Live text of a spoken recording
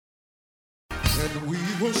and we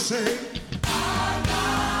will say,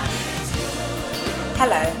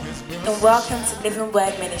 Hello, and welcome to Living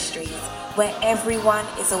Word Ministries, where everyone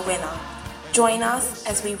is a winner. Join us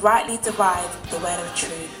as we rightly divide the word of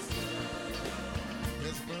truth.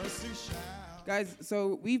 Guys,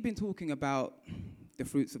 so we've been talking about the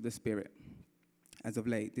fruits of the Spirit as of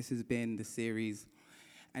late. This has been the series,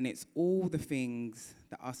 and it's all the things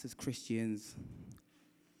that us as Christians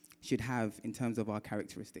should have in terms of our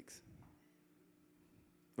characteristics.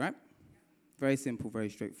 Right? Very simple, very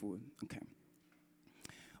straightforward. Okay.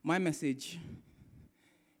 My message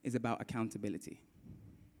is about accountability.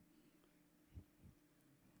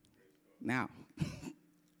 Now,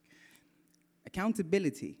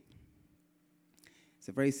 accountability, it's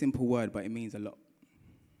a very simple word, but it means a lot.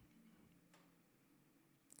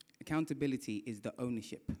 Accountability is the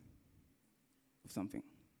ownership of something.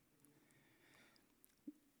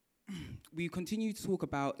 We continue to talk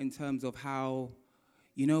about in terms of how,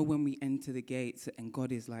 you know, when we enter the gates and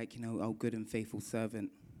God is like, you know, our good and faithful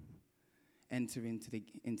servant, enter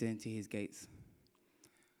into his gates.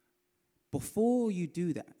 Before you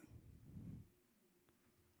do that,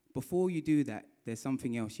 there's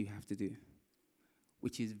something else you have to do,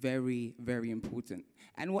 which is very, very important,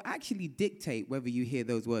 and will actually dictate whether you hear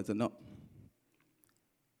those words or not.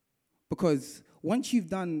 Because once you've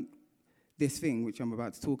done this thing, which I'm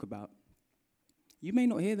about to talk about, you may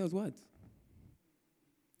not hear those words.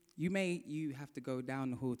 You have to go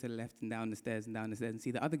down the hall to the left and down the stairs and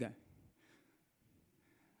see the other guy.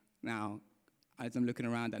 Now, as I'm looking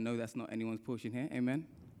around, I know that's not anyone's portion here, amen?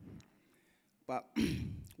 But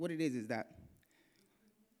what it is that,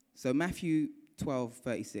 so Matthew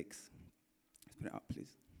 12:36. Let's put it up,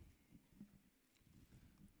 please.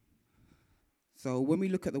 So when we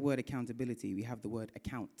look at the word accountability, we have the word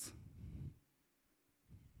account.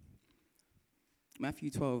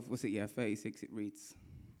 Matthew 12, 36, it reads,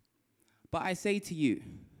 "But I say to you,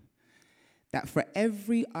 that for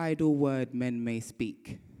every idle word men may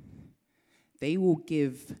speak, they will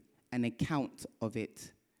give an account of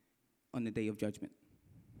it on the day of judgment."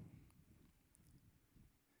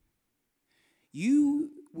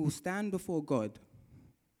 You will stand before God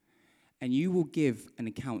and you will give an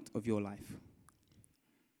account of your life.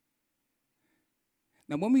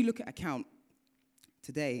 Now, when we look at account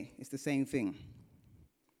today, it's the same thing.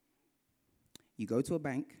 You go to a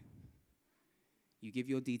bank, you give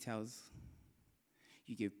your details,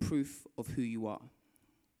 you give proof of who you are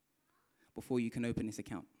before you can open this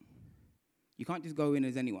account. You can't just go in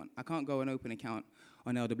as anyone. I can't go and open an account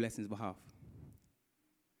on Elder Blessing's behalf.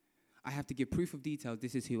 I have to give proof of details.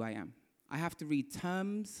 This is who I am. I have to read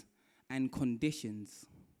terms and conditions,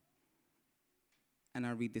 and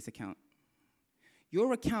I read this account.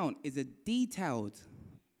 Your account is a detailed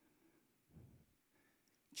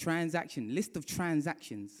list of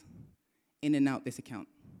transactions in and out this account.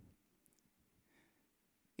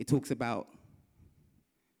 It talks about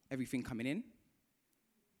everything coming in.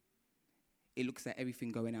 It looks at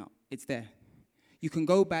everything going out. It's there. You can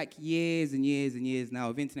go back years and years and years now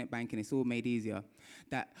of internet banking. It's all made easier.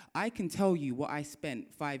 That I can tell you what I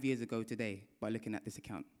spent 5 years ago today by looking at this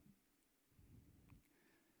account.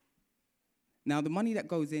 Now, the money that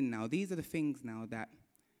goes in now, these are the things now that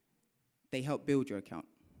they help build your account.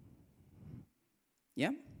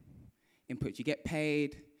 Yeah? Inputs. You get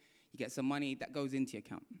paid. You get some money that goes into your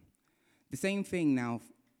account. The same thing now,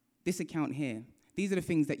 this account here, these are the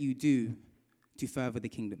things that you do to further the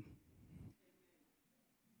kingdom.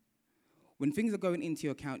 When things are going into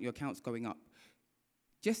your account's going up.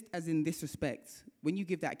 Just as in this respect, when you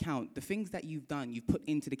give that account, the things that you've done, you've put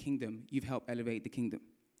into the kingdom, you've helped elevate the kingdom.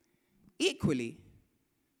 Equally,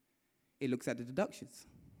 it looks at the deductions.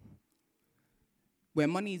 Where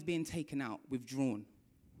money is being taken out, withdrawn.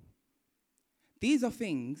 These are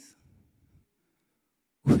things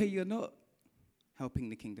where you're not helping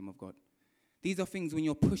the kingdom of God. These are things when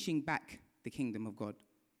you're pushing back the kingdom of God.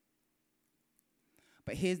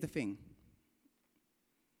 But here's the thing.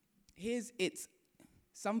 It's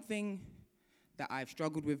something that I've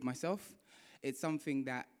struggled with myself. It's something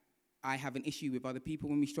that I have an issue with other people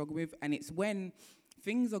when we struggle with. And it's when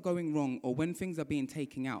things are going wrong or when things are being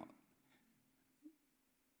taken out,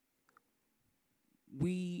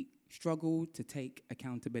 we struggle to take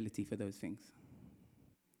accountability for those things.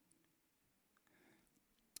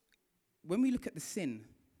 When we look at the sin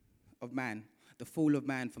of man, the fall of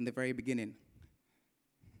man from the very beginning,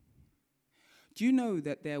 do you know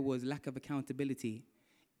that there was lack of accountability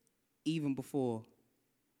even before,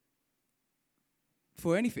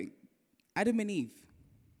 for anything? Adam and Eve,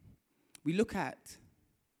 we look at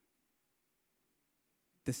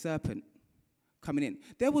the serpent coming in.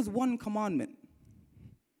 There was one commandment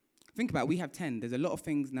Think about it, we have 10. There's a lot of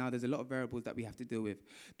things now. There's a lot of variables that we have to deal with.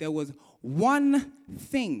 There was one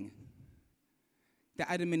thing that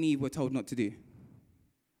Adam and Eve were told not to do.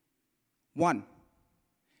 One.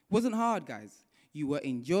 Wasn't hard, guys. You were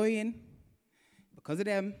enjoying. Because of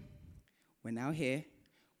them, we're now here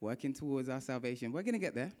working towards our salvation. We're going to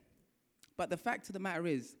get there. But the fact of the matter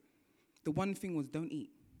is, the one thing was don't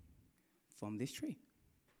eat from this tree.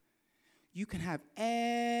 You can have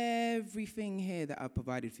everything here that I've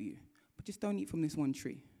provided for you, but just don't eat from this one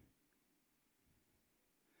tree.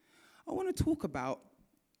 I want to talk about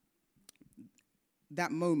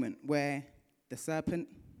that moment where the serpent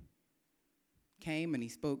came and he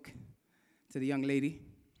spoke to the young lady.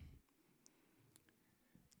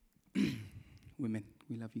 Women,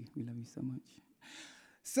 we love you. We love you so much.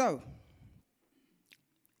 So,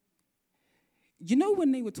 you know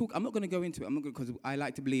when they were talking, I'm not going to go into it. I'm not going because I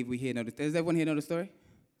like to believe we here know the. Does everyone here know the story?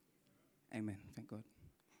 Amen. Thank God.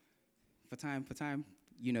 For time,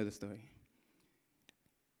 you know the story.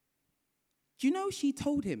 Do you know she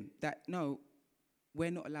told him that, no, we're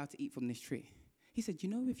not allowed to eat from this tree? He said, you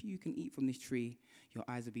know, if you can eat from this tree, your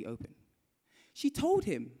eyes will be open. She told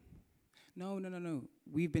him, no.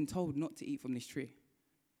 We've been told not to eat from this tree.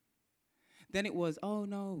 Then it was, oh,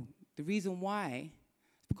 no, the reason why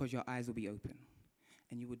is because your eyes will be open.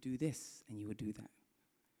 And you would do this, and you would do that.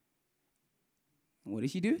 And what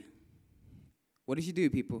did she do? What did she do,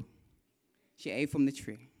 people? She ate from the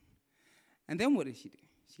tree. And then what did she do?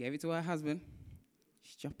 She gave it to her husband,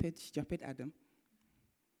 stupid Adam.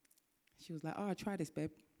 She was like, oh, try this,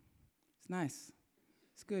 babe. It's nice.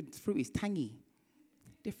 It's good. It's fruity. It's tangy.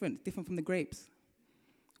 Different from the grapes.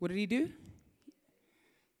 What did he do?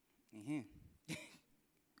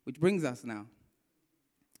 Which brings us now.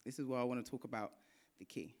 This is where I want to talk about the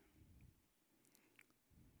key.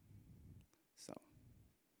 So,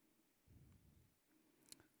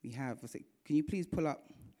 we have, can you please pull up,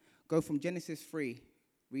 go from Genesis 3,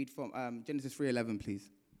 read from Genesis 3:11, please.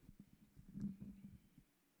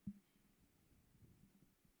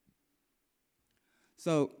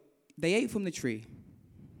 So, they ate from the tree.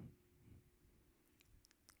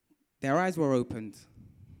 Their eyes were opened.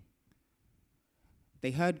 They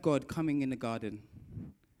heard God coming in the garden,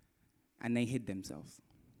 and they hid themselves.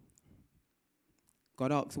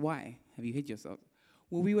 God asks, why have you hid yourself?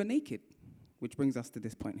 Well, we were naked, which brings us to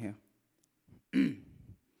this point here.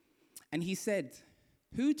 And he said,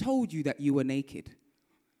 who told you that you were naked?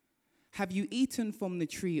 Have you eaten from the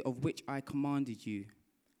tree of which I commanded you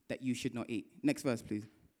that you should not eat? Next verse, please.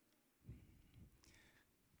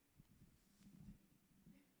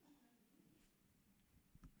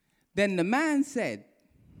 Then the man said,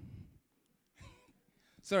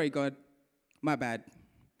 sorry, God, my bad.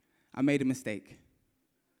 I made a mistake.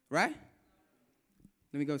 Right?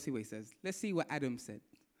 Let me go see what he says. Let's see what Adam said.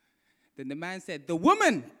 Then the man said, the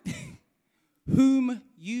woman whom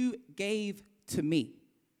you gave to me,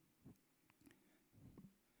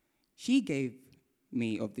 she gave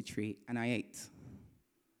me of the tree, and I ate.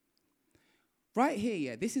 Right here,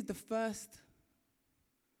 yeah, this is the first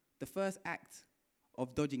act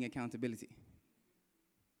of dodging accountability.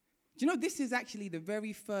 Do you know this is actually the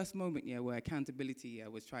very first moment, yeah, where accountability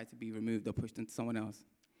was tried to be removed or pushed into someone else?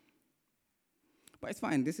 But it's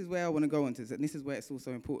fine. This is where I want to go on to, and this is where it's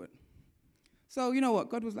also important. So, you know what?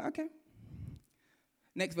 God was like, okay.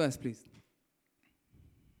 Next verse, please.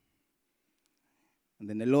 And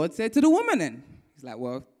then the Lord said to the woman then, he's like,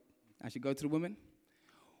 well, I should go to the woman.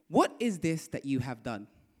 What is this that you have done?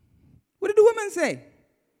 What did the woman say?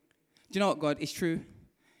 Do you know what, God? It's true.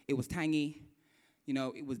 It was tangy. You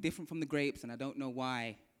know, it was different from the grapes, and I don't know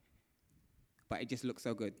why, but it just looked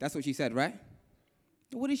so good. That's what she said, right?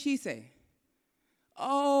 What did she say?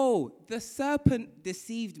 Oh, the serpent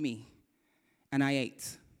deceived me, and I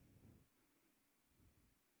ate.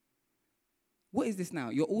 What is this now?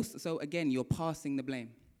 So again, you're passing the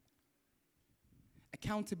blame.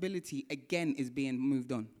 Accountability, again, is being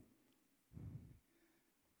moved on.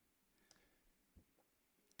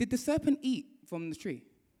 Did the serpent eat from the tree?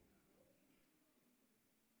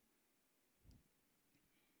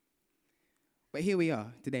 But here we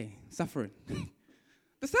are today, suffering.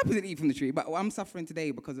 The serpent didn't eat from the tree, but I'm suffering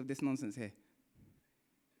today because of this nonsense here.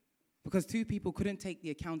 Because two people couldn't take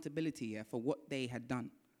the accountability for what they had done.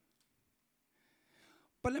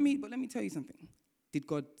 But let me tell you something. Did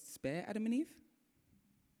God spare Adam and Eve?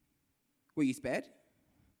 Were you spared?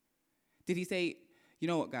 Did he say, you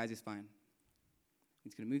know what, guys, it's fine. I'm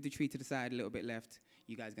just going to move the tree to the side, a little bit left.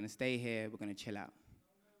 You guys are going to stay here. We're going to chill out.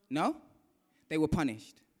 No? They were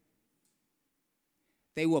punished.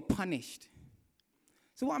 They were punished.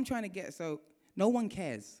 So what I'm trying to get, so no one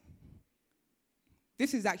cares.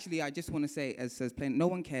 This is actually, I just want to say, as says plain, no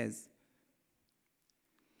one cares.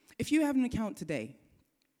 If you have an account today,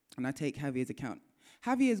 and I take Javier's account,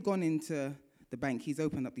 Javier's gone into the bank, he's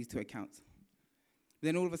opened up these 2 accounts.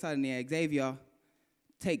 Then all of a sudden, Xavier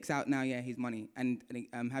takes out now, his money, and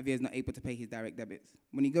Javier's not able to pay his direct debits.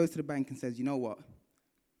 When he goes to the bank and says, you know what,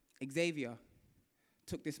 Xavier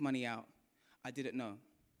took this money out, I didn't know.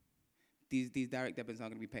 These direct debits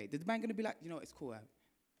aren't going to be paid. Is the bank going to be like, you know what, it's cool,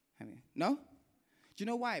 Javier? No? Do you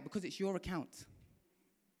know why? Because it's your account.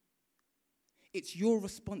 It's your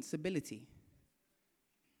responsibility.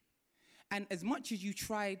 And as much as you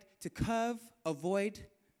tried to avoid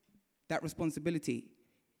that responsibility,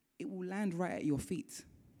 it will land right at your feet.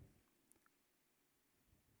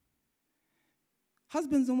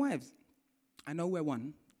 Husbands and wives, I know we're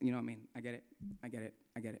one, you know what I mean? I get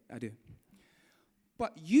it, I do.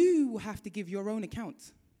 But you will have to give your own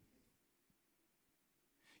account.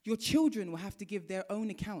 Your children will have to give their own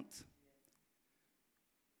account.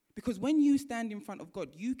 Because when you stand in front of God,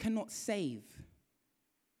 you cannot save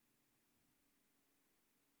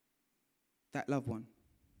that loved one.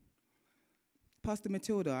 Pastor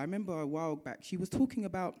Matilda, I remember a while back, she was talking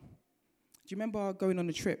about, do you remember going on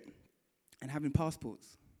a trip and having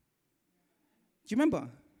passports? Do you remember?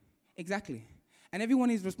 Exactly. And everyone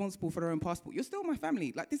is responsible for their own passport. You're still my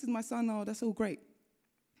family. Like, this is my son, oh, that's all great.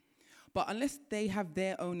 But unless they have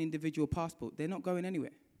their own individual passport, they're not going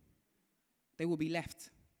anywhere. They will be left.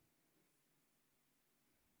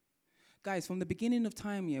 Guys, from the beginning of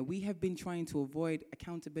time, we have been trying to avoid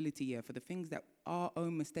accountability for the things that are our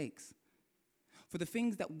own mistakes, for the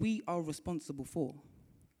things that we are responsible for.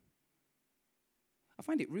 I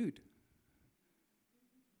find it rude.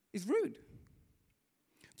 It's rude.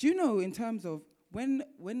 Do you know, in terms of when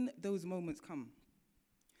those moments come,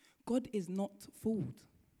 God is not fooled.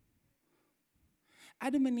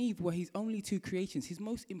 Adam and Eve were his only 2 creations, his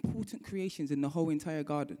most important creations in the whole entire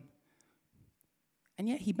garden. And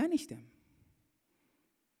yet he banished them.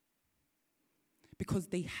 Because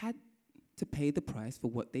they had to pay the price for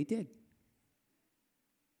what they did.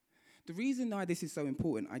 The reason why this is so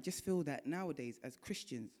important, I just feel that nowadays as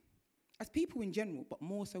Christians, as people in general, but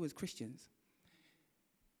more so as Christians,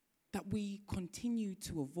 that we continue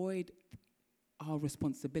to avoid our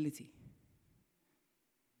responsibility.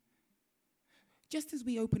 Just as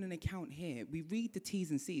we open an account here, we read the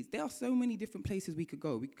T's and C's. There are so many different places we could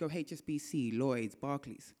go. We could go HSBC, Lloyds,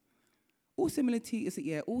 Barclays. All similar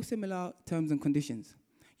terms and conditions.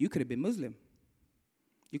 You could have been Muslim.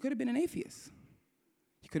 You could have been an atheist.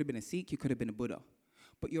 You could have been a Sikh. You could have been a Buddha.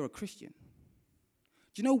 But you're a Christian.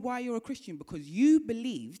 Do you know why you're a Christian? Because you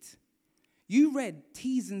believed, you read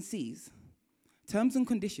T's and C's, terms and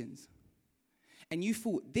conditions, and you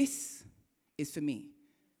thought, this is for me.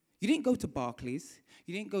 You didn't go to Barclays.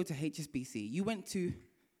 You didn't go to HSBC. You went to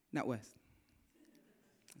NatWest.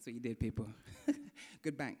 That's what you did, people.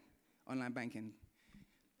 Good bank. Online banking.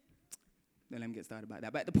 Don't let me get started about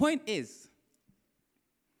that. But the point is,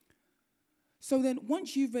 so then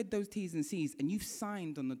once you've read those T's and C's and you've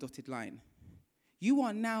signed on the dotted line, you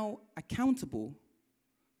are now accountable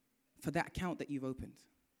for that account that you've opened.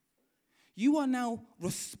 You are now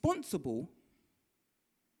responsible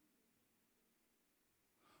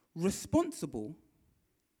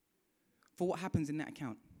for what happens in that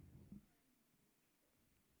account.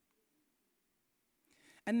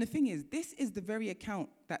 And the thing is, this is the very account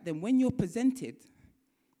that then when you're presented,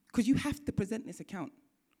 because you have to present this account,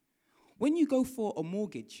 when you go for a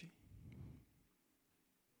mortgage,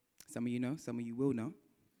 some of you know, some of you will know,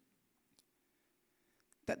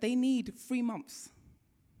 that they need 3 months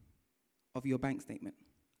of your bank statement.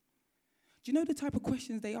 Do you know the type of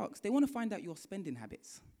questions they ask? They want to find out your spending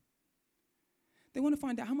habits. They want to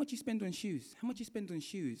find out how much you spend on shoes, how much you spend on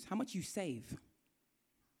shoes, how much you save.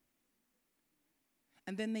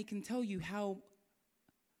 And then they can tell you how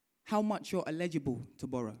much you're eligible to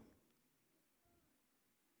borrow.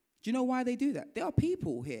 Do you know why they do that? There are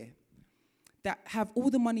people here that have all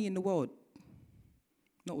the money in the world.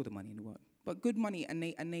 Not all the money in the world, but good money, and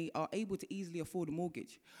they are able to easily afford a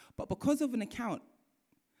mortgage. But because of an account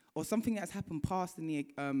or something that's happened past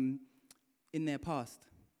in their past,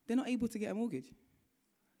 they're not able to get a mortgage.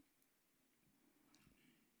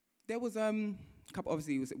 There was a couple,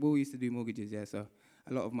 obviously, we used to do mortgages, so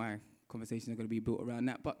a lot of my conversations are going to be built around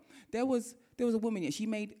that. But there was a woman, she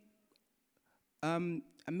made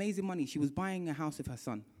amazing money. She was buying a house with her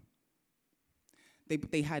son.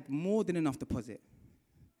 They had more than enough deposit.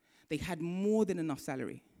 They had more than enough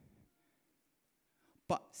salary.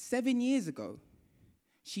 But 7 years ago,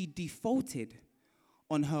 she defaulted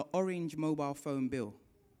on her Orange mobile phone bill.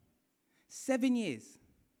 7 years.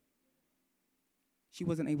 she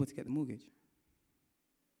wasn't able to get the mortgage.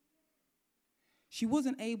 She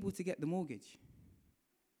wasn't able to get the mortgage.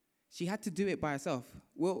 She had to do it by herself.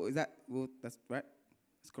 Well, that's right.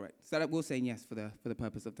 That's correct. So that we're saying yes for the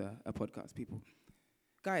purpose of the podcast, people.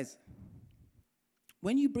 Guys,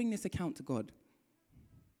 when you bring this account to God,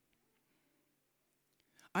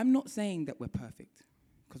 I'm not saying that we're perfect,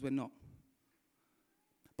 because we're not.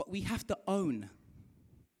 But we have to own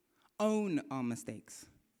our mistakes.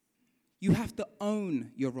 You have to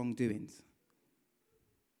own your wrongdoings.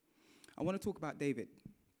 I want to talk about David.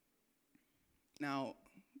 Now,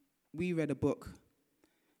 we read a book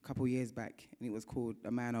a couple years back, and it was called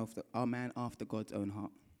Our Man After God's Own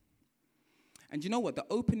Heart. And you know what? The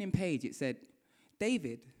opening page, it said,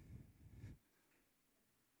 David,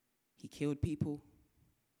 he killed people.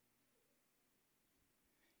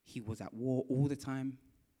 He was at war all the time.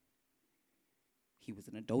 He was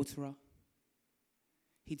an adulterer.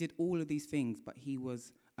 He did all of these things, but he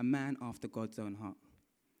was a man after God's own heart.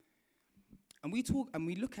 And we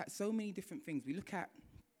look at so many different things. We look at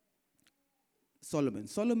Solomon.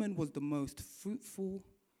 Solomon was the most fruitful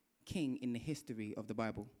king in the history of the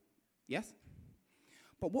Bible. Yes?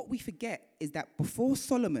 But what we forget is that before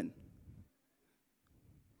Solomon,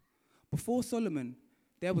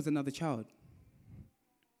 there was another child.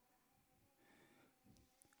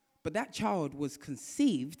 But that child was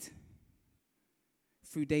conceived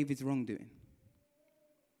through David's wrongdoing.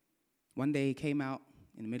 One day he came out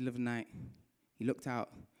in the middle of the night. He looked out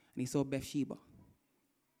and he saw Bathsheba.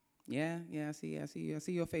 Yeah, I see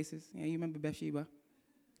your faces. Yeah, you remember Bathsheba?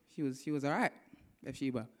 She was all right,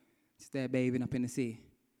 Bathsheba. Just there bathing up in the sea.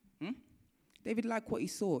 David liked what he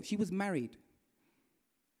saw. She was married.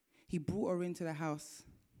 He brought her into the house.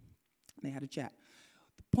 They had a chat.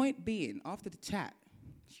 The point being, after the chat,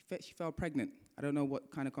 she fell pregnant. I don't know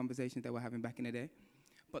what kind of conversations they were having back in the day.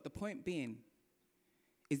 But the point being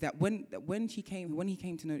is that when he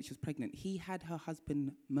came to know that she was pregnant, he had her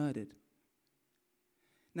husband murdered.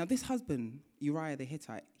 Now, this husband, Uriah the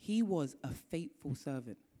Hittite, he was a faithful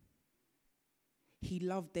servant. He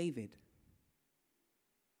loved David.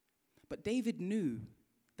 But David knew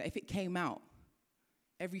that if it came out,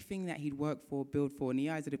 everything that he'd worked for, built for, in the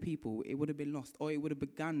eyes of the people, it would have been lost, or it would have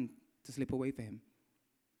begun to slip away for him.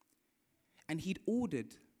 And he'd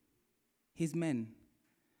ordered his men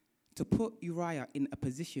to put Uriah in a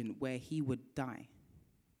position where he would die.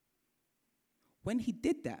 When he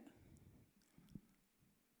did that,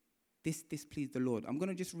 this pleased the Lord. I'm going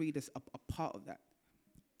to just read a part of that.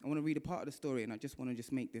 I want to read a part of the story, and I just want to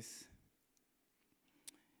just make this.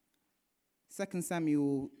 2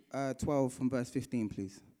 Samuel 12 from verse 15,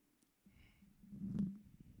 please.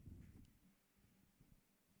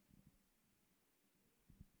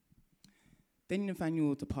 Then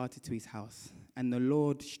Nathanael departed to his house, and the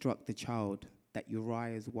Lord struck the child that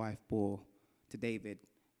Uriah's wife bore to David,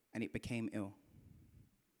 and it became ill.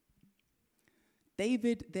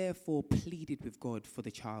 David therefore pleaded with God for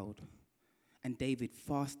the child, and David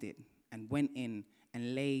fasted and went in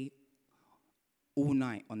and lay all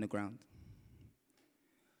night on the ground.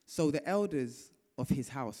 So the elders of his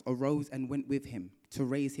house arose and went with him to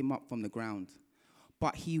raise him up from the ground,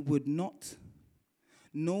 but he would not,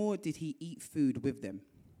 nor did he eat food with them.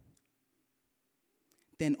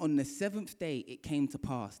 Then on the 7th day it came to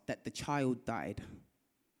pass that the child died.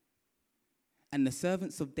 And the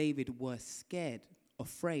servants of David were scared,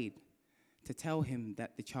 afraid, to tell him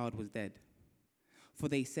that the child was dead. For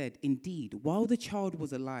they said, "Indeed, while the child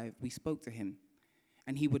was alive, we spoke to him,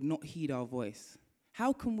 and he would not heed our voice.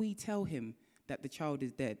 How can we tell him that the child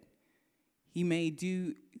is dead? He may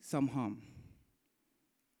do some harm."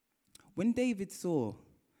 When David saw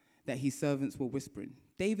that his servants were whispering,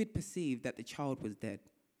 David perceived that the child was dead.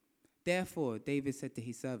 Therefore, David said to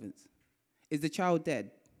his servants, "Is the child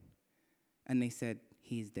dead?" And they said,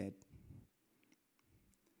 "He is dead."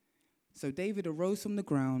 So David arose from the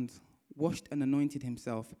ground, washed and anointed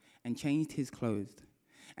himself, and changed his clothes.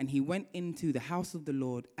 And he went into the house of the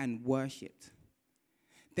Lord and worshipped.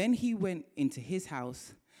 Then he went into his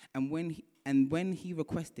house, and when he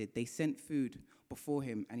requested, they sent food before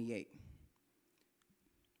him, and he ate.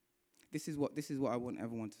 This is what I want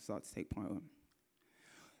everyone to start to take part on.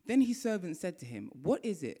 Then his servant said to him, "What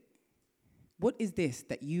is it? What is this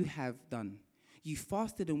that you have done? You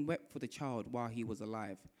fasted and wept for the child while he was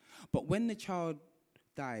alive. But when the child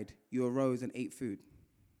died, you arose and ate food."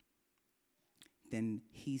 Then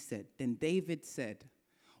David said,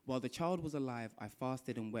 "While the child was alive, I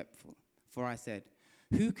fasted and wept for I said,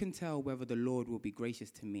 who can tell whether the Lord will be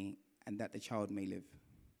gracious to me and that the child may live?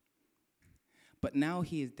 But now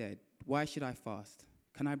he is dead. Why should I fast?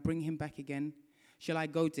 Can I bring him back again? Shall I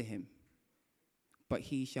go to him? but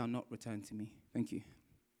he shall not return to me. Thank you.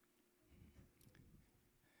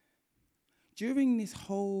 During this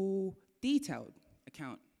whole detailed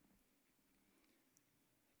account,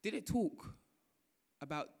 did it talk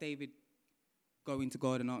about David going to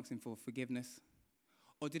God and asking for forgiveness?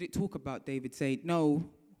 Or did it talk about David saying, no,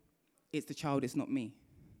 it's the child, it's not me?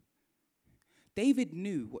 David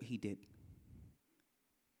knew what he did.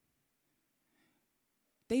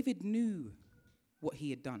 David knew what he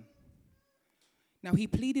had done. Now, he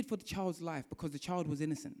pleaded for the child's life because the child was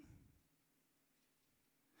innocent.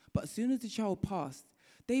 But as soon as the child passed,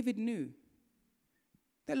 David knew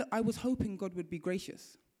that, look, I was hoping God would be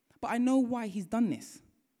gracious. But I know why he's done this.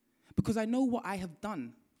 Because I know what I have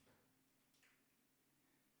done.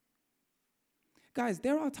 Guys,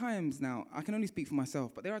 there are times now, I can only speak for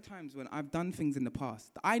myself, but there are times when I've done things in the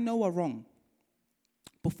past that I know are wrong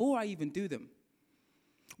before I even do them.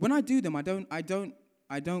 When I do them, I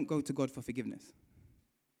don't go to God for forgiveness.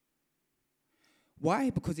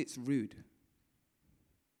 Why? Because it's rude.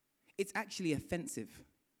 It's actually offensive.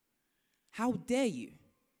 How dare you?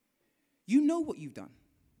 You know what you've done.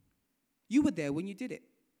 You were there when you did it.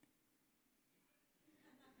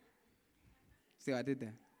 See what I did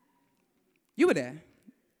there? You were there.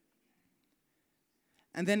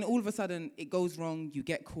 And then all of a sudden, it goes wrong, you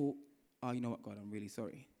get caught. Oh, you know what, God, I'm really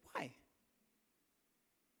sorry. Why?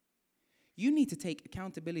 You need to take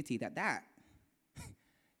accountability that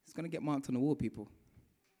is going to get marked on the wall, people.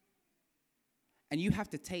 And you have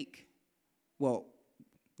to take, well,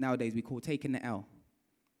 nowadays we call taking the L.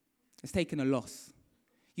 It's taking a loss.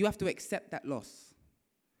 You have to accept that loss.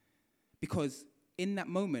 Because in that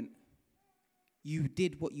moment, you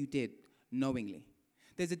did what you did knowingly.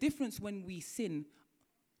 There's a difference when we sin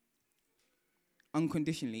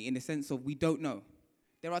unconditionally in the sense of we don't know.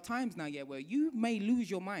 There are times now, where you may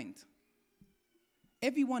lose your mind.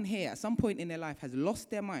 Everyone here at some point in their life has lost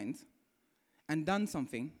their mind and done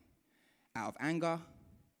something out of anger,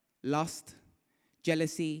 lust,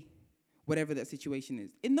 jealousy, whatever that situation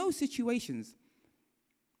is. In those situations,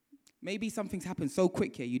 maybe something's happened so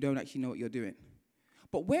quick here you don't actually know what you're doing.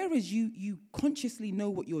 But whereas you consciously know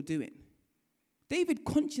what you're doing, David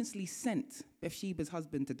consciously sent Bathsheba's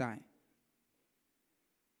husband to die.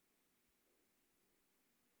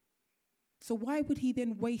 So why would he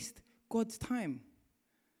then waste God's time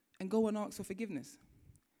and go and ask for forgiveness?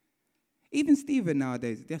 Even Stephen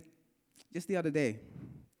nowadays, just the other day,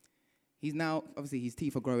 he's now, obviously his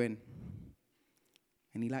teeth are growing,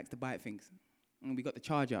 and he likes to bite things. And we got the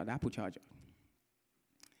charger, the Apple charger.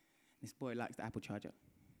 This boy likes the Apple charger.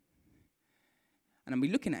 And I'm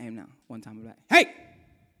looking at him now. One time I'm like, hey!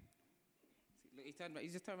 Look, he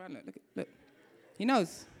just turned around, look. He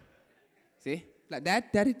knows. See? Like, Dad,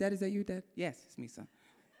 is that you, Dad? Yes, it's me, son.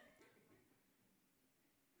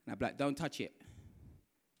 And I'm like, don't touch it.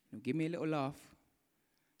 He'll give me a little laugh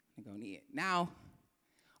and go and eat it. Now,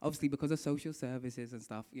 obviously because of social services and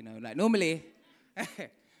stuff, like normally,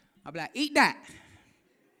 I'll be like, eat that.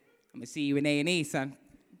 I'm going to see you in A&E, son.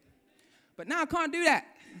 But now I can't do that.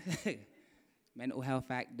 Mental Health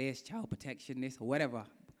Act, this, child protection, this, or whatever.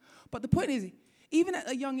 But the point is, even at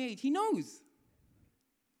a young age, he knows.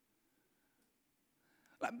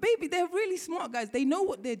 Like, baby, they're really smart guys. They know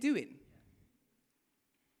what they're doing.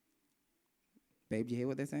 Babe, you hear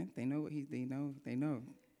what they're saying? They know what they know.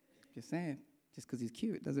 Just saying. Just because he's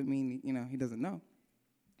cute doesn't mean, he doesn't know.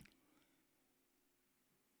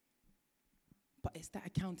 But it's that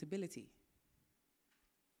accountability.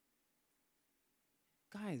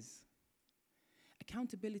 Guys,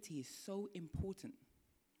 accountability is so important.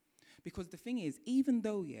 Because the thing is, even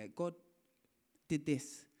though, God did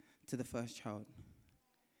this to the first child,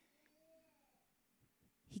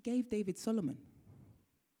 he gave David Solomon.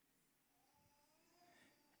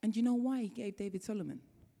 And you know why he gave David Solomon?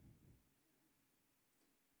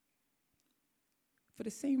 For the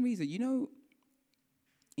same reason.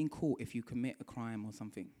 In court, if you commit a crime or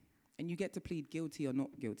something, and you get to plead guilty or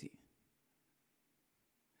not guilty,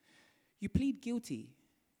 you plead guilty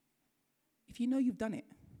if you know you've done it,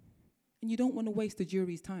 and you don't want to waste the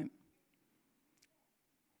jury's time.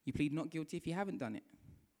 You plead not guilty if you haven't done it.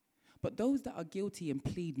 But those that are guilty and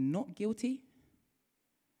plead not guilty,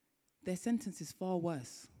 their sentence is far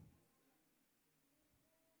worse.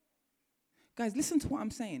 Guys, listen to what I'm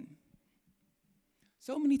saying.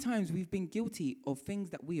 So many times we've been guilty of things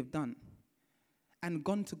that we have done and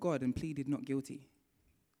gone to God and pleaded not guilty.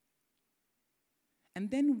 And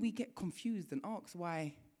then we get confused and ask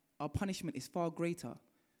why our punishment is far greater.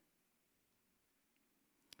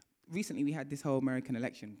 Recently we had this whole American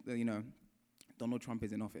election. Donald Trump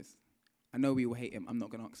is in office. I know we all hate him. I'm not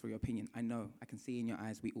going to ask for your opinion. I know. I can see in your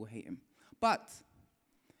eyes we all hate him. But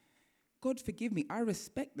God forgive me, I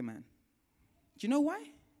respect the man. Do you know why?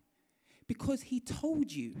 Because he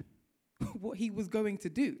told you what he was going to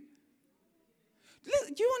do.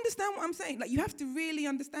 Do you understand what I'm saying? Like, you have to really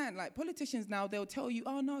understand. Like, politicians now, they'll tell you,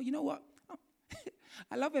 oh, no, you know what? Oh,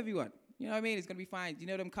 I love everyone. You know what I mean? It's going to be fine. You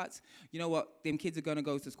know them cuts? You know what? Them kids are going to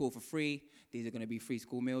go to school for free. These are going to be free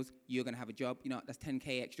school meals. You're going to have a job. You know, that's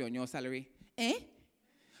 10K extra on your salary.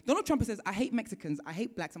 Donald Trump says, I hate Mexicans. I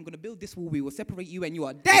hate blacks. I'm going to build this wall. We will separate you and you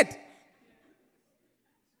are dead.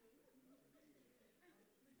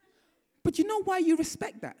 But you know why you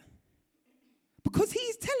respect that? Because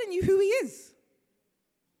he's telling you who he is.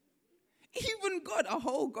 Even God, a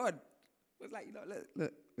whole God, was like, you know,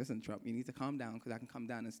 look, listen, Trump, you need to calm down because I can come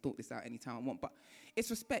down and sort this out anytime I want. But it's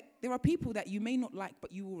respect. There are people that you may not like,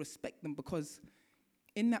 but you will respect them because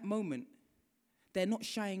in that moment, they're not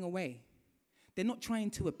shying away. They're not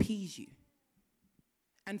trying to appease you.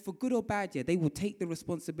 And for good or bad, yeah, they will take the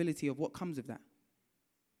responsibility of what comes of that.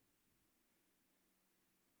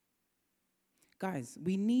 Guys,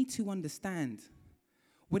 we need to understand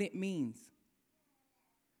what it means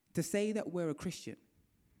to say that we're a Christian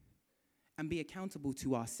and be accountable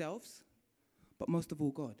to ourselves, but most of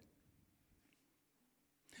all, God.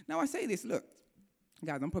 Now, I say this, look,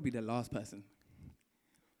 guys, I'm probably the last person.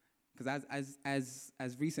 Because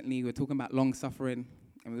as recently we were talking about long suffering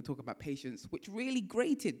and we were talking about patience, which really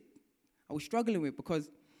grated. I was struggling with because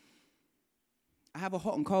I have a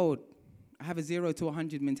hot and cold. I have a 0 to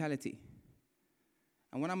 100 mentality.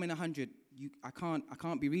 And when I'm in 100, I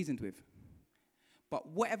can't be reasoned with. But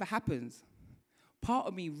whatever happens, part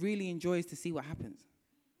of me really enjoys to see what happens.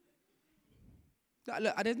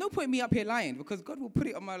 Look, there's no point in me up here lying because God will put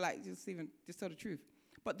it on my just tell the truth.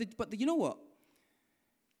 But you know what?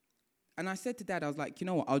 And I said to Dad, I was like, you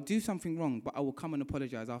know what? I'll do something wrong, but I will come and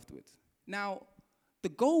apologize afterwards. Now, the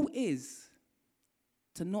goal is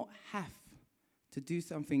to not have to do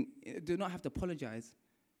something, do not have to apologize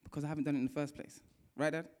because I haven't done it in the first place.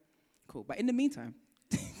 Right, Dad? Cool. But in the meantime,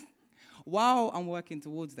 while I'm working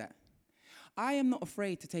towards that, I am not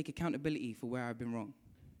afraid to take accountability for where I've been wrong.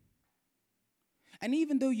 And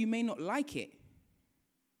even though you may not like it,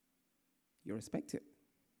 you respect it.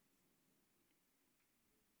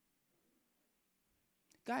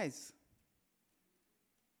 Guys,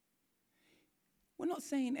 we're not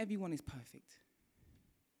saying everyone is perfect.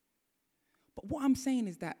 But what I'm saying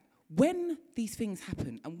is that when these things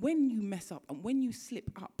happen and when you mess up and when you slip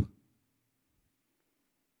up,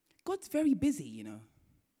 God's very busy, you know.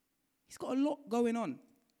 He's got a lot going on.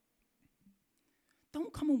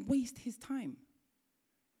 Don't come and waste his time.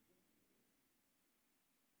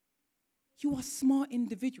 You are smart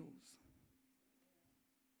individuals.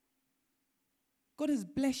 God has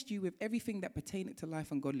blessed you with everything that pertaineth to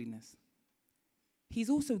life and godliness.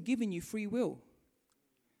 He's also given you free will.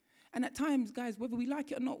 And at times, guys, whether we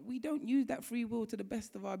like it or not, we don't use that free will to the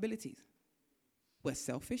best of our abilities. We're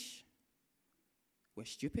selfish. We're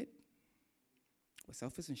stupid. We're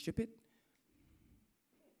selfish and stupid.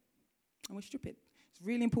 And we're stupid. It's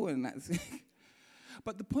really important.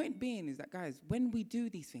 But the point being is that, guys, when we do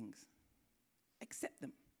these things, accept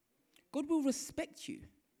them. God will respect you.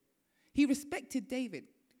 He respected David.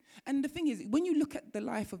 And the thing is, when you look at the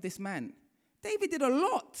life of this man, David did a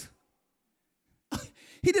lot.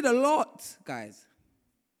 He did a lot, guys.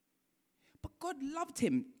 But God loved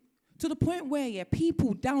him to the point where,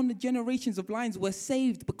 people down the generations of lines were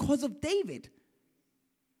saved because of David.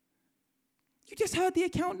 You just heard the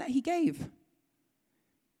account that he gave.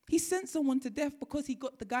 He sent someone to death because he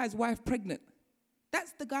got the guy's wife pregnant.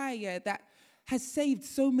 That's the guy, that has saved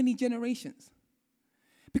so many generations.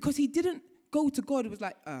 Because he didn't go to God. It was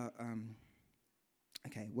like,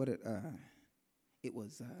 okay, it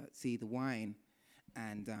was, the wine.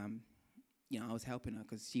 And, I was helping her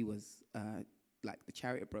because she was, the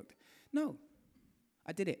chariot broke. No,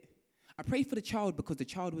 I did it. I prayed for the child because the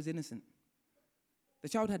child was innocent. The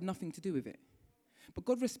child had nothing to do with it. But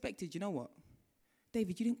God respected, you know what?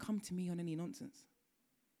 David, you didn't come to me on any nonsense.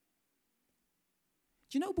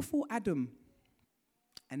 Do you know before Adam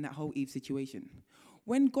and that whole Eve situation,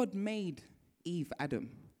 when God made Eve Adam,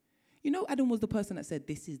 you know Adam was the person that said,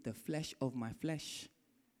 this is the flesh of my flesh,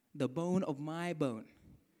 the bone of my bone.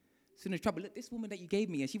 Soon as trouble, look, this woman that you gave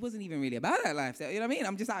me, and she wasn't even really about that lifestyle. You know what I mean?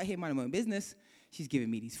 I'm just out here minding my own business. She's giving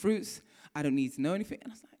me these fruits. I don't need to know anything.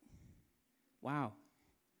 And I was like, wow.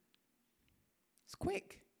 It's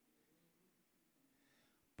quick.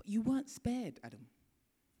 But you weren't spared, Adam.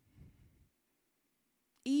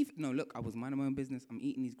 Eve, no, look, I was minding my own business. I'm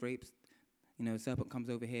eating these grapes. Serpent comes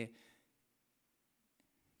over here.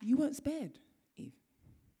 You weren't spared, Eve.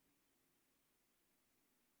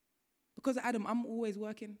 Because Adam, I'm always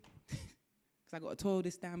working. because I got to toil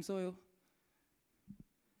this damn soil.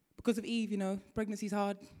 Because of Eve, pregnancy's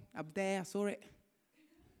hard. I'm there, I saw it.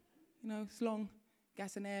 It's long,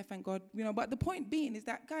 gas and air, thank God. But the point being is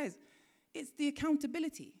that, guys, it's the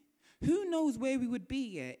accountability. Who knows where we would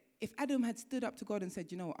be if Adam had stood up to God and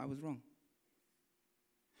said, you know what, I was wrong.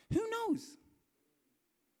 Who knows?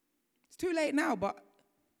 It's too late now, but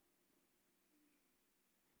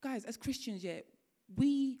guys, as Christians,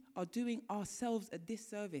 we are doing ourselves a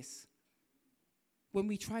disservice when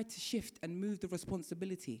we try to shift and move the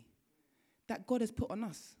responsibility that God has put on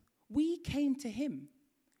us. We came to him.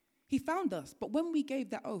 He found us. But when we gave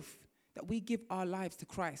that oath that we give our lives to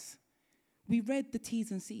Christ, we read the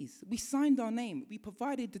T's and C's. We signed our name. We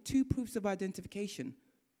provided the 2 proofs of identification.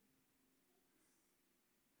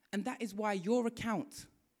 And that is why your account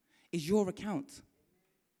is your account.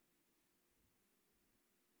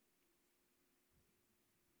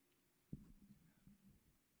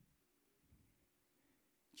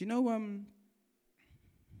 Do you know,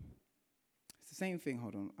 it's the same thing.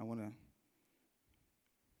 Hold on,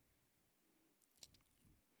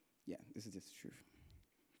 this is just the truth.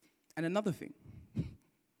 And another thing,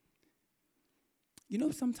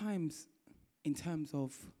 sometimes in terms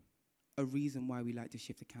of a reason why we like to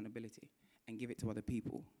shift accountability and give it to other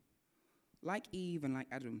people, like Eve and like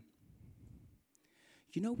Adam,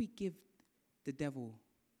 we give the devil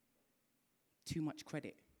too much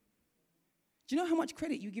credit. Do you know how much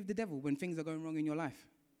credit you give the devil when things are going wrong in your life?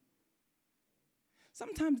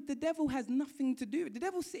 Sometimes the devil has nothing to do. The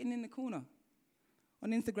devil's sitting in the corner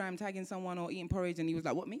on Instagram tagging someone or eating porridge, and he was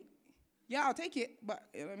like, what, me? Yeah, I'll take it, but,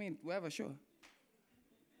 whatever, sure.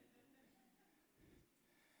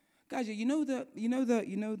 Guys, the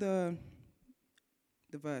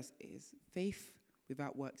verse is, faith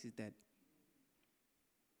without works is dead.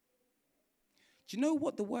 Do you know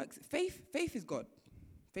what the works, faith is God.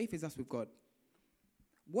 Faith is us with God.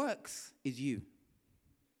 Works is you.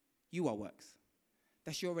 You are works.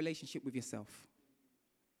 That's your relationship with yourself.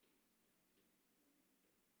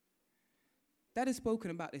 Dad has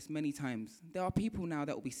spoken about this many times. There are people now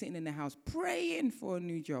that will be sitting in their house praying for a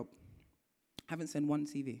new job. Haven't sent one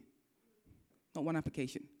CV. Not one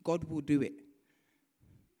application. God will do it.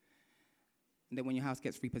 And then when your house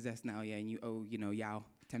gets repossessed now, and you owe, Yao,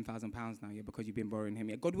 £10,000 now, because you've been borrowing him,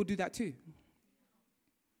 God will do that too.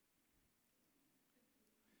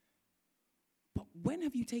 But when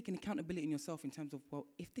have you taken accountability in yourself in terms of, well,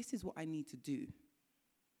 if this is what I need to do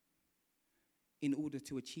in order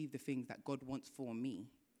to achieve the things that God wants for me,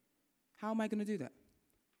 how am I going to do that?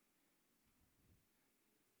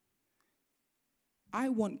 I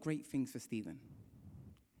want great things for Stephen.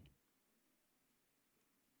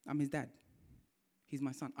 I'm his dad. He's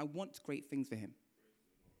my son. I want great things for him.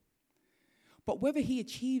 But whether he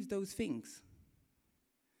achieves those things,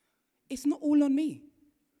 it's not all on me.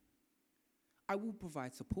 I will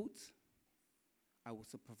provide support. I will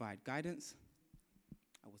provide guidance.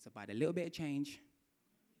 I will provide a little bit of change.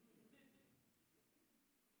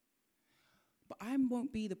 But I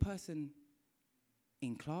won't be the person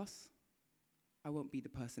in class. I won't be the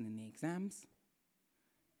person in the exams.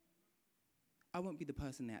 I won't be the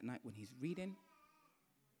person there at night when he's reading.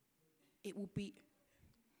 It will be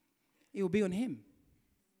on him.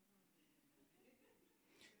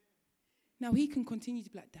 Now, he can continue to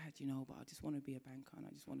be like, Dad, but I just want to be a banker and I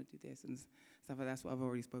just want to do this and stuff like that. That's what I've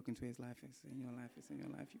already spoken to his life. It's in your life, it's in your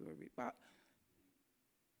life. You will read. But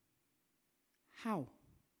how?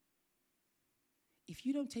 If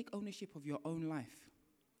you don't take ownership of your own life.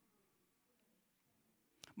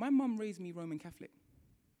 My mum raised me Roman Catholic.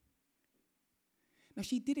 Now,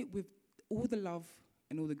 she did it with all the love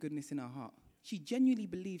and all the goodness in her heart. She genuinely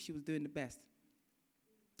believed she was doing the best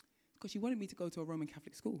because she wanted me to go to a Roman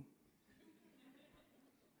Catholic school.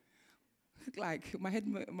 Like, my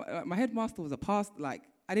headmaster was a pastor. Like,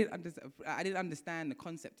 I didn't understand the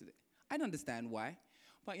concept of it. I didn't understand why.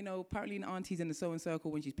 But, apparently in aunties in the sewing circle,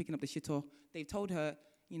 when she's picking up the shito, they've told her,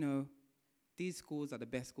 these schools are the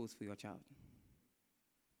best schools for your child.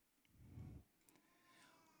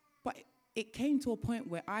 But it came to a point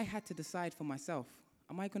where I had to decide for myself,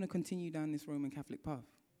 am I going to continue down this Roman Catholic path?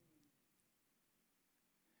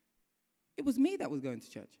 It was me that was going to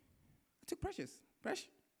church. I took Precious.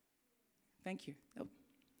 Thank you.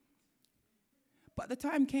 But the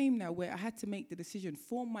time came now where I had to make the decision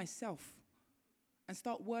for myself and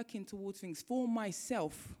start working towards things for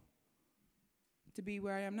myself to be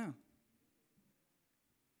where I am now.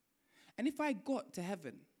 And if I got to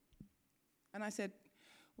heaven and I said,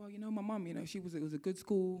 well, my mum, it was a good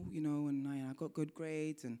school, and I got good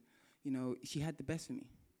grades and, she had the best for me.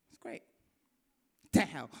 It's great. The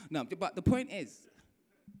hell. No, but the point is,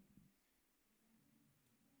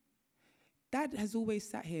 Dad has always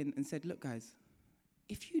sat here and said, look, guys,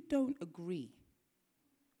 if you don't agree,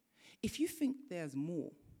 if you think there's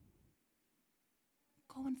more,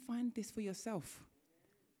 go and find this for yourself.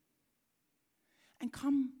 And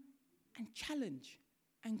come and challenge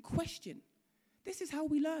and question. This is how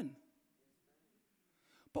we learn.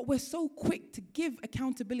 But we're so quick to give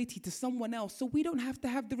accountability to someone else so we don't have to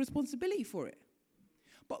have the responsibility for it.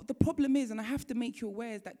 But the problem is, and I have to make you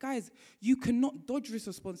aware, is that, guys, you cannot dodge this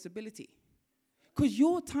responsibility. Because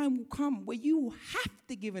your time will come where you will have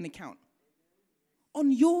to give an account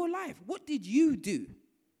on your life. What did you do?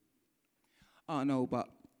 Oh, no, but,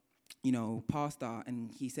 pastor, and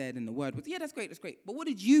he said, and the word was, yeah, that's great. But what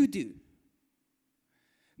did you do?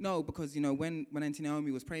 No, because, when Auntie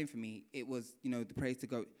Naomi was praying for me, it was, the praise to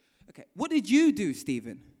go, okay, what did you do,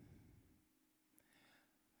 Stephen?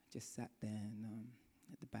 Just sat there and,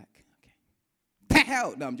 at the back. Okay. The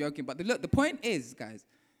hell? No, I'm joking. But the point is, guys.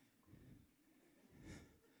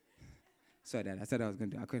 Sorry, Dad. I said I was going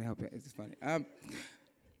to do it. I couldn't help it. It's just funny.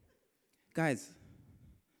 Guys,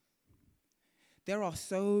 there are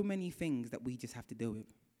so many things that we just have to deal with.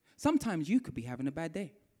 Sometimes you could be having a bad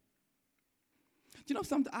day. Do you know,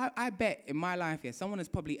 I bet in my life, someone has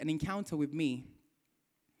probably an encounter with me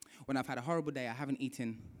when I've had a horrible day, I haven't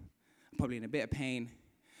eaten, I'm probably in a bit of pain,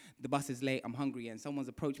 the bus is late, I'm hungry, and someone's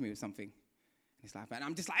approached me with something. And it's like, and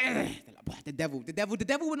I'm just like, the devil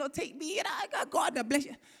will not take me, God, bless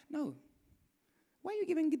you. No. Why are you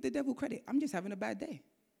giving the devil credit? I'm just having a bad day.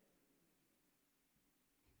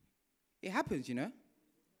 It happens,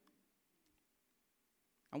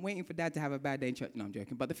 I'm waiting for Dad to have a bad day in church. No, I'm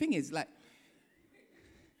joking. But the thing is,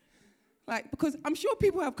 because I'm sure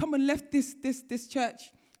people have come and left this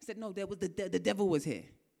church, said, no, there was the devil was here.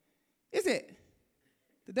 Is it?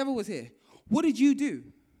 The devil was here. What did you do?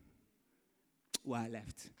 Well, I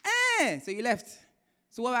left. So you left.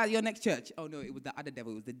 So what about your next church? Oh, no, it was the other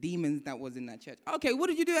devil. It was the demons that was in that church. Okay, what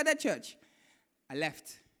did you do at that church? I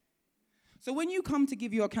left. So when you come to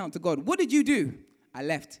give your account to God, what did you do? I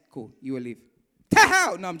left. Cool, you will leave.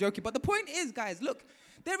 No, I'm joking. But the point is, guys, look,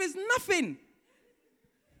 there is nothing.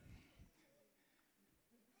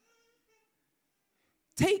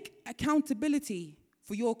 Take accountability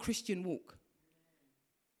for your Christian walk.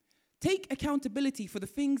 Take accountability for the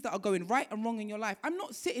things that are going right and wrong in your life. I'm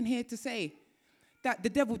not sitting here to say that the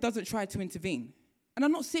devil doesn't try to intervene. And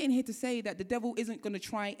I'm not sitting here to say that the devil isn't going to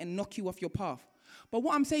try and knock you off your path. But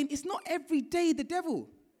what I'm saying, it's not every day the devil.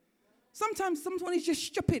 Sometimes someone is just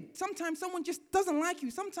stupid. Sometimes someone just doesn't like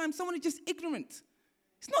you. Sometimes someone is just ignorant.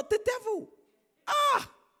 It's not the devil.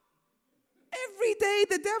 Every day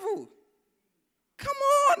the devil. Come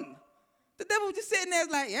on. The devil just sitting there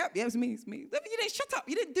like, yeah, it's me. You didn't shut up.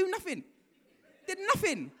 You didn't do nothing. Did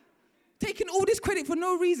nothing. Taking all this credit for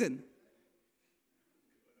no reason.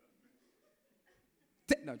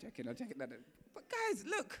 No, joking. No. But guys,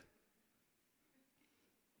 look.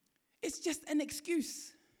 It's just an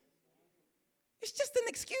excuse. It's just an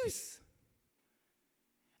excuse.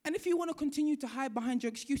 And if you want to continue to hide behind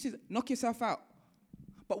your excuses, knock yourself out.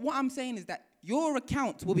 But what I'm saying is that your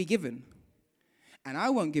account will be given. And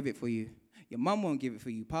I won't give it for you. Your mum won't give it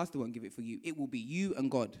for you. Pastor won't give it for you. It will be you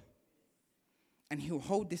and God. And he'll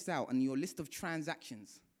hold this out on your list of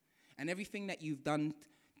transactions and everything that you've done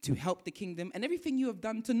to help the kingdom and everything you have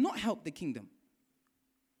done to not help the kingdom.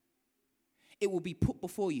 It will be put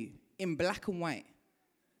before you in black and white.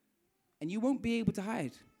 And you won't be able to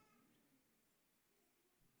hide.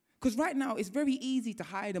 Because right now, it's very easy to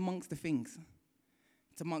hide amongst the things.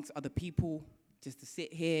 It's amongst other people, just to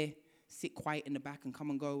sit here, sit quiet in the back and come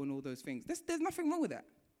and go and all those things. There's nothing wrong with that.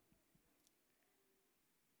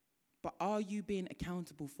 But are you being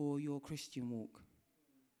accountable for your Christian walk?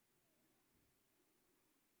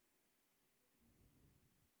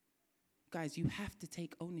 Guys, you have to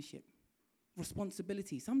take ownership,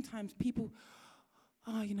 responsibility. Sometimes people,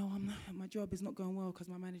 my job is not going well because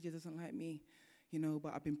my manager doesn't like me,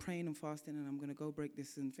 but I've been praying and fasting and I'm going to go break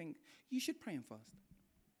this and think. You should pray and fast.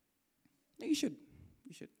 No, you should.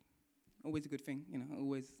 You should. Always a good thing,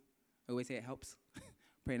 always say it helps,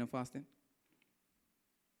 praying and fasting.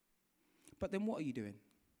 But then what are you doing?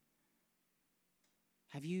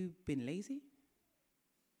 Have you been lazy?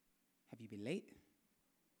 Have you been late?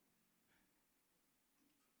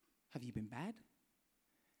 Have you been bad?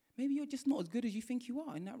 Maybe you're just not as good as you think you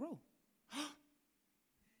are in that role.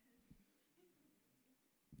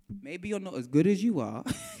 Maybe you're not as good as you are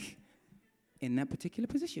in that particular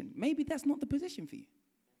position. Maybe that's not the position for you.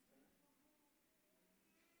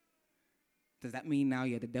 Does that mean now,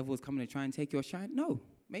 the devil is coming to try and take your shine? No.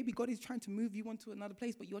 Maybe God is trying to move you on to another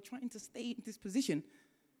place, but you're trying to stay in this position,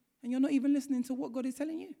 and you're not even listening to what God is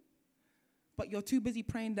telling you. but you're too busy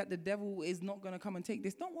praying that the devil is not going to come and take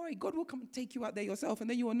this. Don't worry, God will come and take you out there yourself, and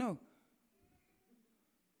then you will know.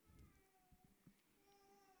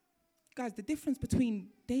 Guys, the difference between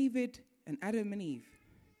David and Adam and Eve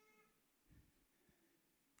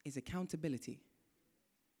is accountability.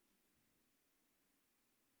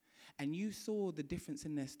 And you saw the difference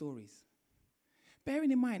in their stories.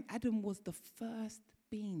 Bearing in mind, Adam was the first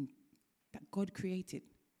being that God created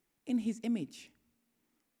in his image.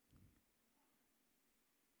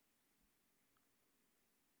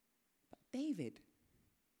 But David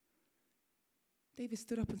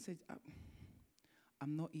stood up and said,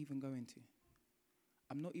 I'm not even going to.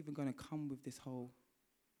 I'm not even going to come with this whole,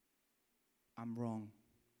 I'm wrong.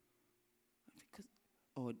 Because,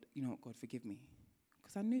 God, forgive me.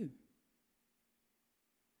 Because I knew.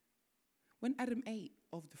 When Adam ate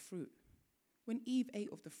of the fruit, when Eve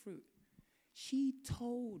ate of the fruit, she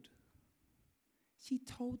told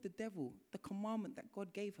the devil the commandment that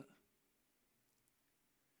God gave her.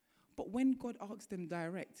 But when God asked them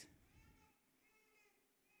direct,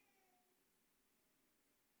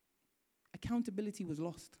 accountability was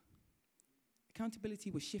lost. Accountability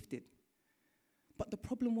was shifted. But the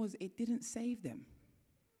problem was it didn't save them.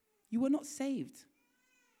 You were not saved.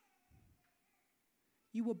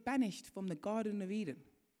 You were banished from the Garden of Eden.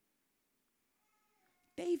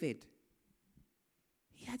 David,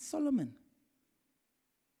 he had Solomon,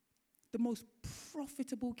 the most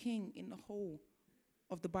profitable king in the whole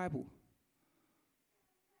of the Bible.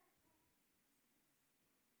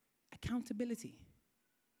 Accountability.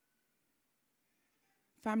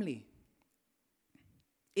 Family,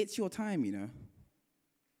 it's your time,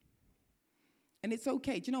 And it's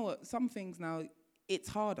okay. Do you know what? Some things now, it's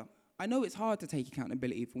harder. I know it's hard to take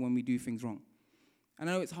accountability for when we do things wrong. And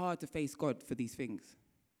I know it's hard to face God for these things.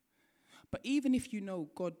 But even if you know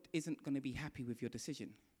God isn't going to be happy with your decision,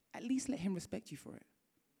 at least let him respect you for it.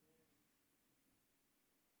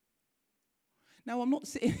 Now, I'm not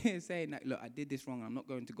sitting here saying that, look, I did this wrong, I'm not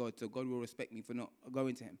going to God, so God will respect me for not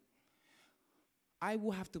going to him. I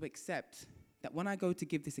will have to accept that when I go to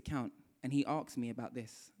give this account and he asks me about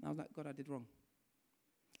this, and I was like, God, I did wrong.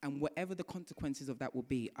 And whatever the consequences of that will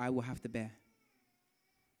be, I will have to bear.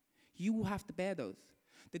 You will have to bear those.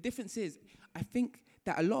 The difference is, I think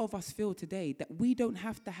that a lot of us feel today that we don't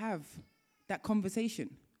have to have that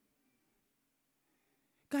conversation.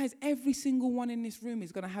 Guys, every single one in this room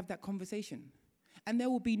is going to have that conversation. And there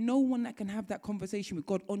will be no one that can have that conversation with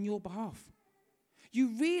God on your behalf.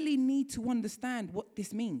 You really need to understand what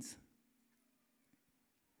this means.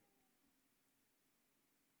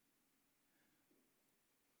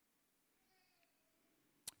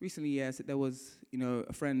 Recently, yes, there was,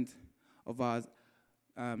 a friend of ours,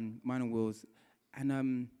 mine and Will's,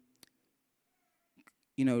 and,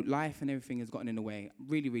 life and everything has gotten in the way.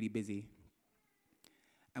 Really, really busy.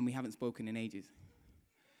 And we haven't spoken in ages.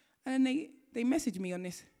 And then they messaged me on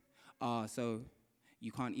this, so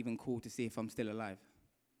you can't even call to see if I'm still alive.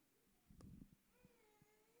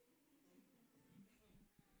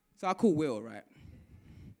 So I call Will, right?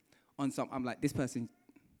 I'm like, this person.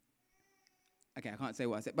 Okay, I can't say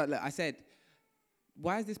what I said. But look, I said,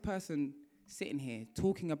 why is this person sitting here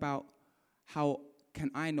talking about how can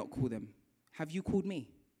I not call them? Have you called me?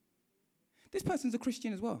 This person's a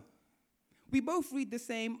Christian as well. We both read the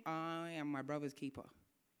same, I am my brother's keeper.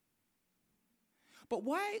 But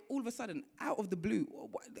why all of a sudden, out of the blue,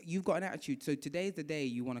 you've got an attitude, so today's the day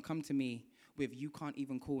you want to come to me with you can't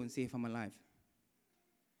even call and see if I'm alive.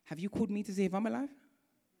 Have you called me to see if I'm alive?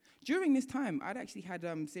 During this time, I'd actually had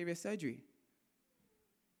serious surgery.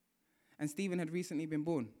 And Stephen had recently been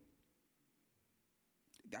born.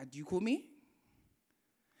 Do you call me?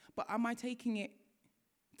 But am I taking it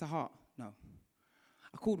to heart? No.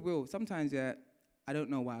 I called Will. Sometimes, I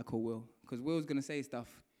don't know why I call Will. Because Will's going to say stuff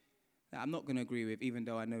that I'm not going to agree with, even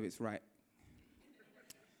though I know it's right.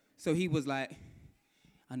 So he was like,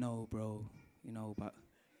 I know, bro, but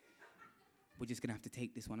we're just going to have to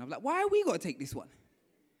take this one. I was like, why are we got to take this one?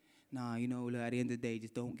 Nah, look, at the end of the day,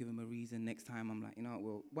 just don't give him a reason. Next time, I'm like,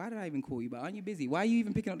 well, why did I even call you? But aren't you busy? Why are you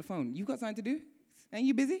even picking up the phone? You got something to do? Ain't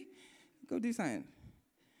you busy? Go do something.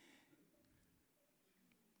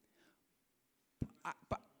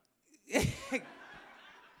 Yeah.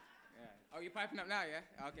 Oh, you're piping up now,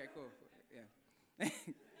 yeah? Okay, cool. Yeah.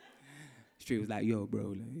 Street was like, yo,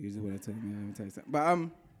 bro, you just want to tell me, let me tell you something. But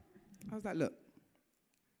I was like, look.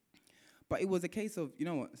 But it was a case of, you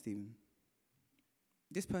know what, Stephen?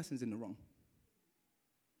 This person's in the wrong.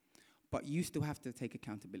 But you still have to take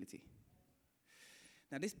accountability.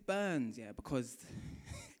 Now, this burns, because...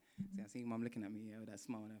 See, I see Mum looking at me, with that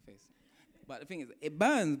smile on her face. But the thing is, it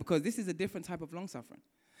burns because this is a different type of long-suffering.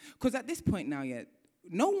 Because at this point now, yeah,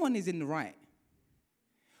 no one is in the right.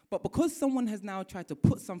 But because someone has now tried to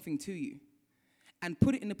put something to you and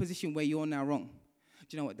put it in a position where you're now wrong.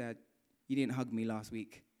 Do you know what, Dad? You didn't hug me last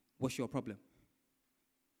week. What's your problem?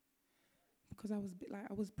 Because I was a bit like,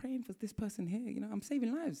 I was praying for this person here. You know, I'm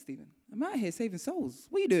saving lives, Stephen. I'm out here saving souls.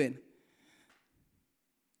 What are you doing?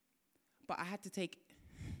 But I had to take...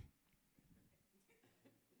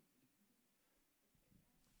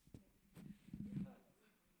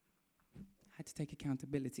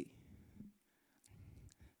 accountability.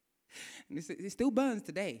 And it still burns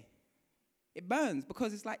today. It burns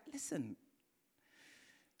because it's like, listen,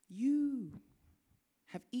 you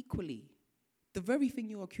have equally, the very thing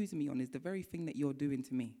you're accusing me on is the very thing that you're doing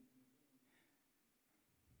to me.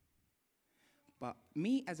 But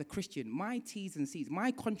me as a Christian, my T's and C's,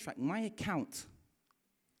 my contract, my account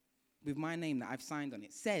with my name that I've signed on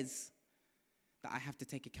it says that I have to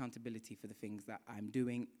take accountability for the things that I'm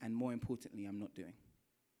doing and, more importantly, I'm not doing.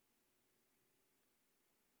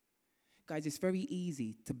 Guys, it's very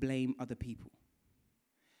easy to blame other people.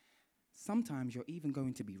 Sometimes you're even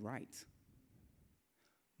going to be right.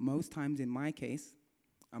 Most times in my case,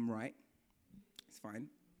 I'm right. It's fine.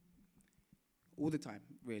 All the time,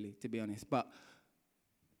 really, to be honest. But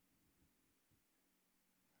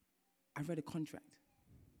I read a contract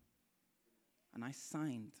and I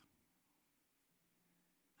signed.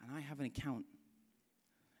 And I have an account,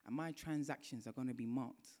 and my transactions are going to be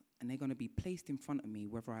marked, and they're going to be placed in front of me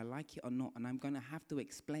whether I like it or not, and I'm going to have to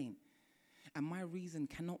explain. And my reason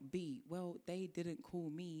cannot be, well, they didn't call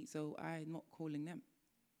me, so I'm not calling them.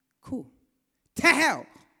 Cool. To hell!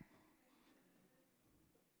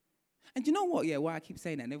 And you know what? Yeah, why I keep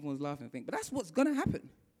saying that, and everyone's laughing and think, but that's what's going to happen.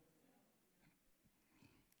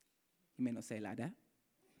 You may not say it like that.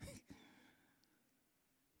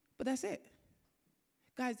 But that's it.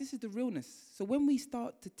 Guys, this is the realness. So when we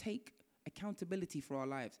start to take accountability for our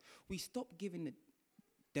lives, we stop giving the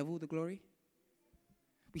devil the glory.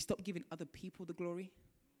 We stop giving other people the glory.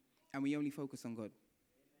 And we only focus on God.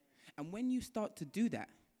 And when you start to do that,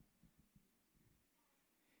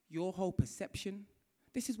 your whole perception,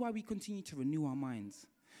 this is why we continue to renew our minds.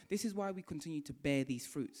 This is why we continue to bear these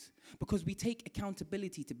fruits. Because we take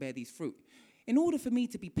accountability to bear these fruit. In order for me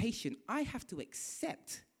to be patient, I have to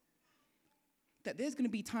accept that there's going to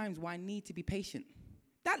be times where I need to be patient.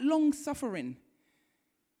 That long suffering,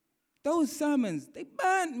 those sermons, they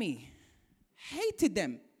burnt me. Hated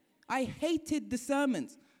them. I hated the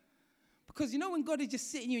sermons. Because you know when God is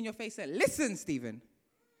just sitting you in your face and listen, Stephen,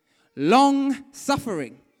 long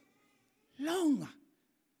suffering. Long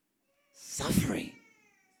suffering.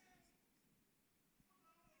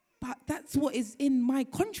 But that's what is in my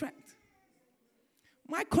contract.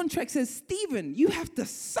 My contract says, Stephen, you have to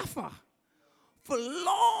suffer for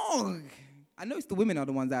long. I know it's the women are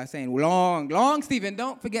the ones that are saying, long, Stephen,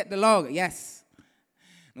 don't forget the long. Yes.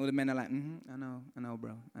 And all the men are like, I know,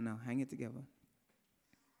 bro. I know, hang it together.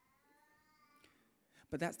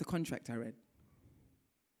 But that's the contract I read.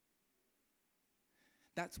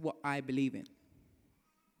 That's what I believe in.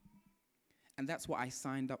 And that's what I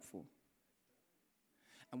signed up for.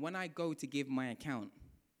 And when I go to give my account,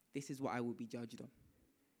 this is what I will be judged on.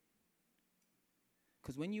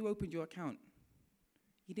 Because when you opened your account,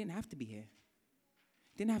 you didn't have to be here.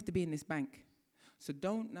 You didn't have to be in this bank. So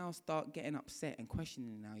don't now start getting upset and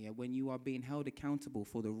questioning now, yeah, when you are being held accountable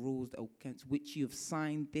for the rules against which you have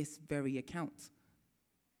signed this very account.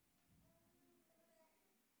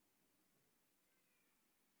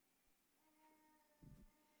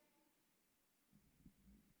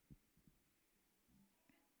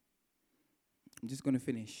 I'm just going to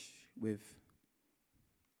finish with,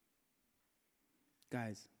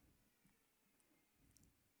 guys,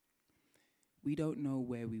 we don't know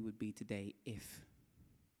where we would be today if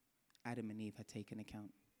Adam and Eve had taken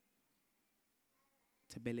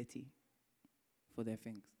accountability for their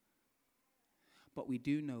things. But we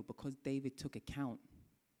do know because David took accountability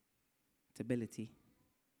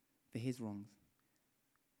for his wrongs,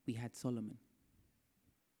 we had Solomon.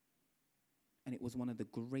 And it was one of the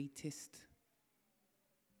greatest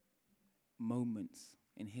moments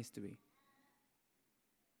in history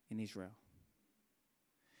in Israel.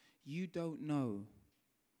 You don't know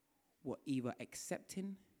what either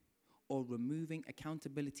accepting or removing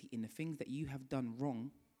accountability in the things that you have done wrong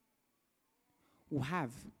will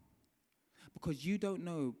have. Because you don't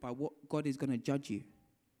know by what God is going to judge you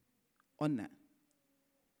on that.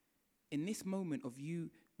 In this moment of you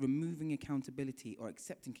removing accountability or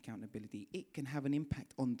accepting accountability, it can have an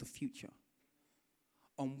impact on the future.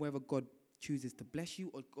 On whether God chooses to bless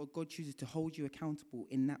you or God chooses to hold you accountable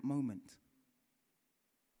in that moment.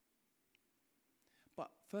 But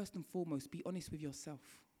first and foremost, be honest with yourself.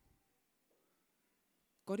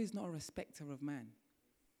 God is not a respecter of man.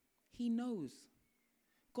 He knows.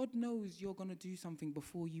 God knows you're going to do something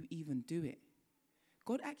before you even do it.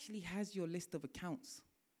 God actually has your list of accounts.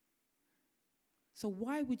 So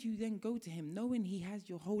why would you then go to him knowing he has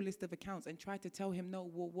your whole list of accounts and try to tell him, no,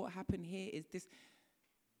 well, what happened here is this?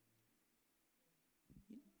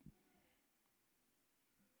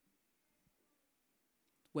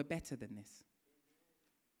 We're better than this.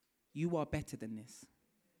 You are better than this.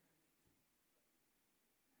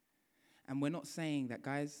 And we're not saying that,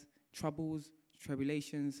 guys, troubles,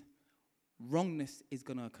 tribulations, wrongness is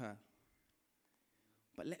going to occur.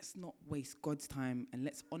 But let's not waste God's time, and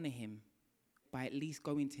let's honor him by at least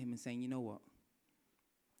going to him and saying, you know what?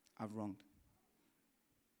 I've wronged.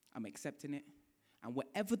 I'm accepting it. And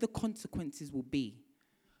whatever the consequences will be,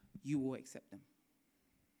 you will accept them.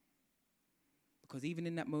 Because even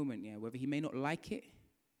in that moment, yeah, whether he may not like it,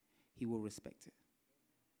 he will respect it.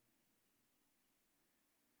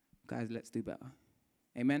 Guys, let's do better.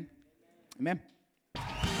 Amen? Amen.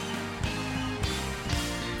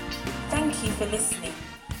 Thank you for listening.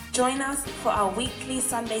 Join us for our weekly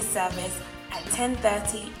Sunday service at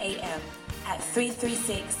 10:30 a.m. at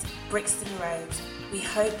 336 Brixton Road. We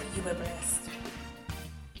hope you were blessed.